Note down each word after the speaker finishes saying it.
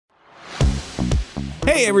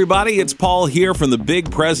Hey everybody, it's Paul here from the Big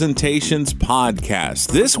Presentations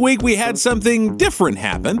Podcast. This week we had something different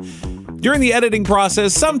happen. During the editing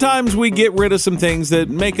process, sometimes we get rid of some things that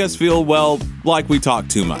make us feel, well, like we talk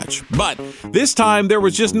too much. But this time there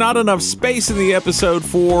was just not enough space in the episode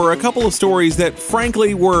for a couple of stories that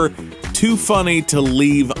frankly were too funny to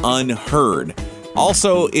leave unheard.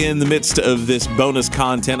 Also, in the midst of this bonus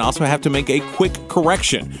content, I also have to make a quick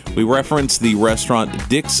correction. We referenced the restaurant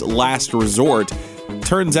Dick's Last Resort.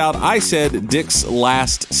 Turns out I said Dick's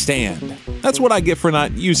Last Stand. That's what I get for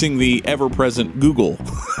not using the ever-present Google.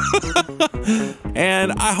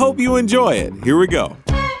 And I hope you enjoy it. Here we go.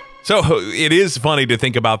 So it is funny to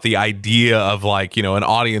think about the idea of an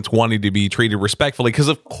audience wanting to be treated respectfully, because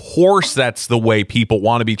of course that's the way people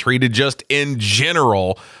want to be treated just in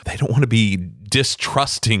general. They don't want to be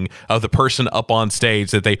distrusting of the person up on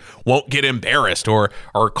stage, that they won't get embarrassed or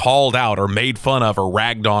called out or made fun of or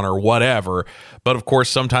ragged on or whatever. But of course,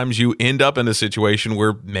 sometimes you end up in a situation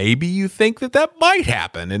where maybe you think that might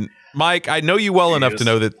happen. And Mike, I know you well enough to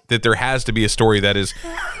know that there has to be a story that is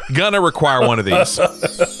gonna require one of these.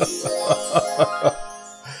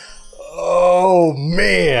 Oh,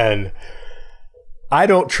 man. I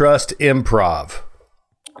don't trust improv.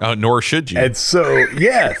 Nor should you. And so,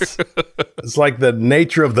 yes, it's like the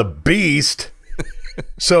nature of the beast.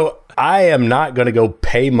 So I am not going to go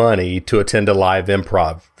pay money to attend a live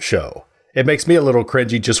improv show. It makes me a little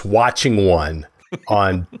cringy just watching one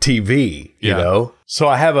on TV, you know? So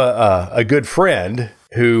I have a good friend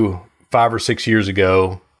who 5 or 6 years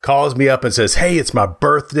ago calls me up and says, hey, it's my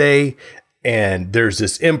birthday and there's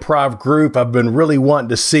this improv group I've been really wanting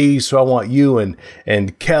to see. So I want you and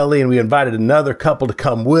Kelly, and we invited another couple to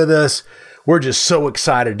come with us. We're just so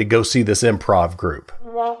excited to go see this improv group.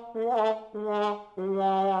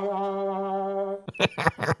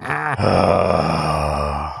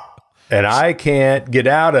 And I can't get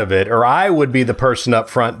out of it, or I would be the person up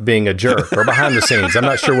front being a jerk, or behind the scenes. I'm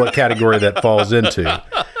not sure what category that falls into.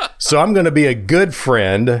 So I'm going to be a good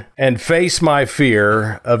friend and face my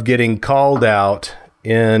fear of getting called out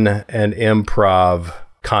in an improv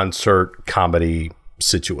concert comedy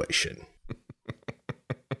situation.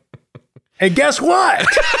 And guess what?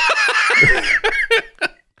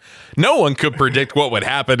 No one could predict what would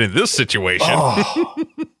happen in this situation.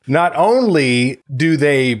 Not only do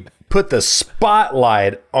they put the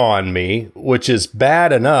spotlight on me, which is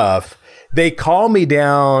bad enough, they call me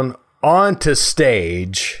down onto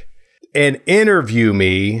stage and interview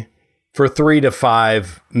me for 3 to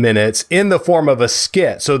 5 minutes in the form of a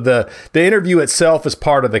skit. So the interview itself is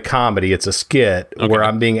part of the comedy. It's a skit where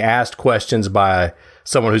I'm being asked questions by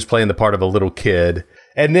someone who's playing the part of a little kid.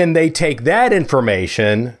 And then they take that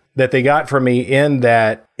information that they got from me in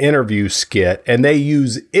that interview skit, and they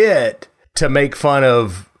use it to make fun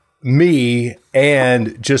of me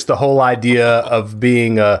and just the whole idea of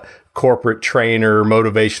being a corporate trainer,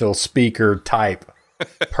 motivational speaker type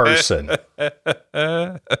person.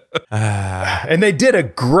 And they did a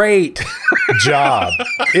great job.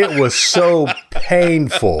 It was so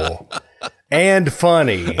painful and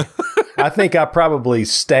funny. I think I probably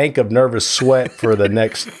stank of nervous sweat for the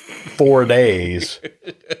next 4 days.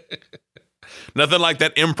 Nothing like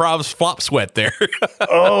that improv flop sweat there.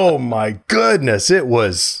 Oh my goodness. It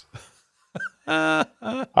was...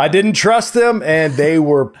 I didn't trust them, and they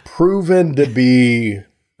were proven to be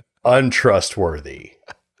untrustworthy.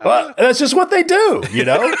 Well, that's just what they do, you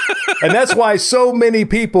know? And that's why so many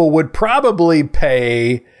people would probably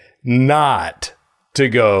pay not to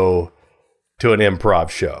go to an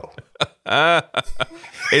improv show.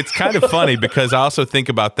 It's kind of funny because I also think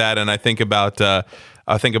about that, and I think about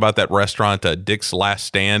that restaurant, Dick's Last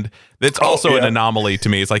Stand. That's also an anomaly to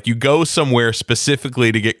me. It's like you go somewhere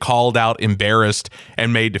specifically to get called out, embarrassed,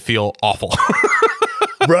 and made to feel awful.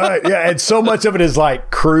 Right, yeah, and so much of it is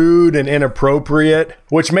like crude and inappropriate,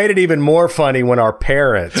 which made it even more funny when our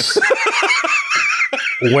parents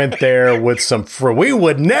went there with some we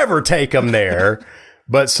would never take them there,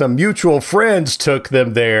 but some mutual friends took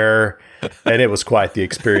them there, and it was quite the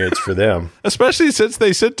experience for them. Especially since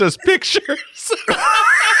they sent us pictures.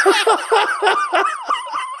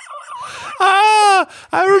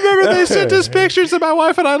 I remember they sent us pictures, and my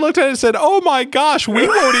wife and I looked at it and said, oh my gosh, we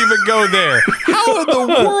won't even go there. How in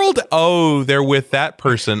the world? Oh, they're with that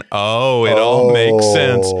person. Oh, it all makes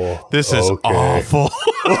sense. This is awful.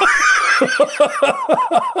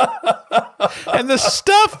 And the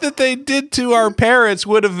stuff that they did to our parents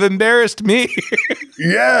would have embarrassed me.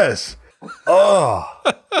 Yes. Oh.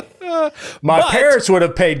 My parents would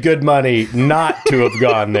have paid good money not to have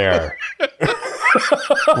gone there.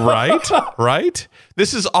 Right.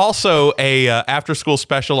 This is also a after-school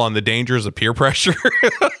special on the dangers of peer pressure.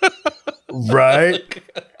 Right.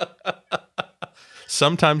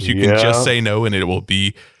 Sometimes you can just say no and it will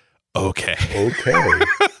be okay. Okay.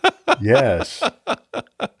 Yes.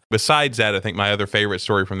 Besides that, I think my other favorite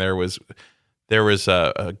story from there was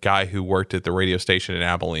a guy who worked at the radio station in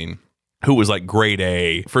Abilene who was like grade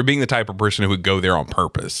A for being the type of person who would go there on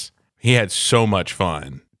purpose. He had so much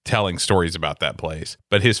fun telling stories about that place.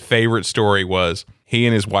 But his favorite story was he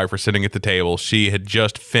and his wife were sitting at the table. She had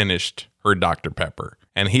just finished her Dr. Pepper,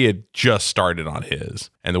 and he had just started on his.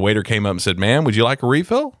 And the waiter came up and said, "Ma'am, would you like a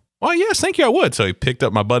refill?" "Well, yes, thank you, I would." So he picked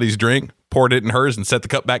up my buddy's drink, poured it in hers, and set the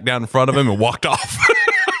cup back down in front of him and walked off.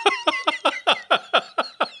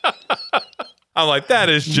 I'm like, that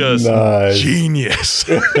is just genius.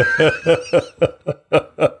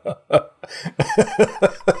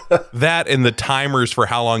 That and the timers for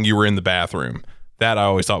how long you were in the bathroom. That I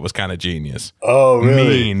always thought was kind of genius. Oh,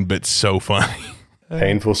 really? Mean, but so funny.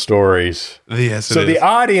 Painful stories. Yes, so the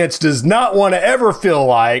audience does not want to ever feel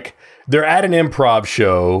like they're at an improv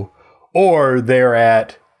show or they're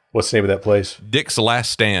at, what's the name of that place? Dick's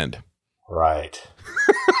Last Stand. Right.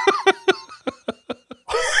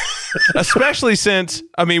 Especially since,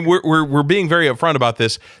 I mean, we're being very upfront about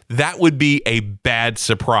this. That would be a bad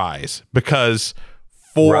surprise because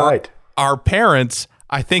for our parents,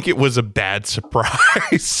 I think it was a bad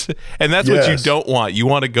surprise. And that's what you don't want. You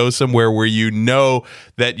want to go somewhere where you know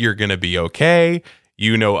that you're going to be okay.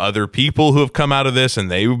 You know other people who have come out of this and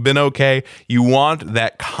they've been okay. You want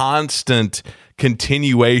that constant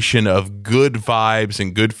continuation of good vibes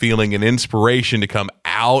and good feeling and inspiration to come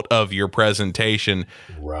out of your presentation.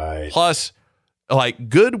 Right. Plus, like,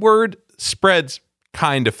 good word spreads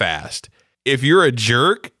kind of fast. If you're a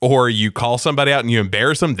jerk or you call somebody out and you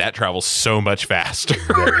embarrass them, that travels so much faster.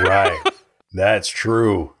 Right. That's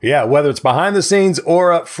true. Yeah, whether it's behind the scenes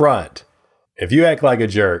or up front, if you act like a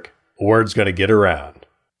jerk, word's going to get around.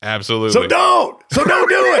 Absolutely. So don't do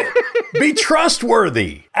it. Be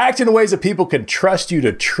trustworthy. Act in ways that people can trust you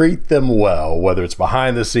to treat them well, whether it's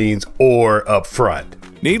behind the scenes or up front.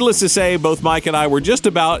 Needless to say, both Mike and I were just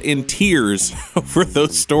about in tears over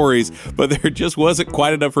those stories, but there just wasn't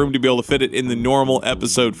quite enough room to be able to fit it in the normal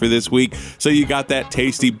episode for this week. So you got that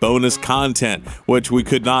tasty bonus content, which we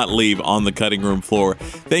could not leave on the cutting room floor.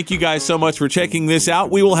 Thank you guys so much for checking this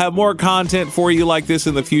out. We will have more content for you like this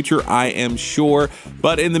in the future, I am sure.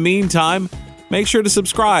 But in the meantime, make sure to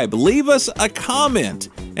subscribe, leave us a comment,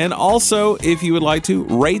 and also, if you would like to,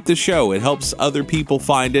 rate the show. It helps other people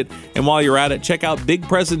find it. And while you're at it, check out Big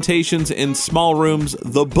Presentations in Small Rooms,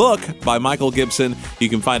 the book by Michael Gibson. You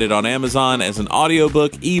can find it on Amazon as an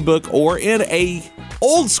audiobook, ebook, or in a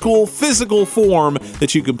old school physical form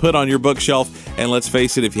that you can put on your bookshelf. And let's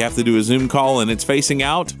face it, if you have to do a Zoom call and it's facing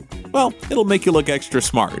out, well, it'll make you look extra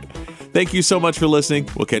smart. Thank you so much for listening.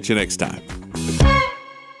 We'll catch you next time.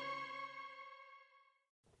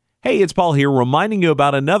 Hey, it's Paul here, reminding you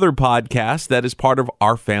about another podcast that is part of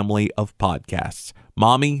our family of podcasts.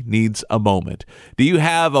 Mommy Needs a Moment. Do you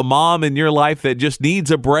have a mom in your life that just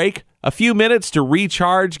needs a break? A few minutes to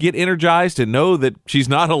recharge, get energized, and know that she's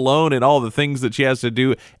not alone in all the things that she has to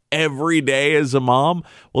do every day as a mom?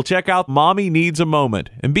 Well, check out Mommy Needs a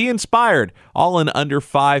Moment and be inspired, all in under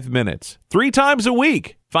 5 minutes, 3 times a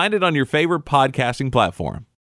week. Find it on your favorite podcasting platform.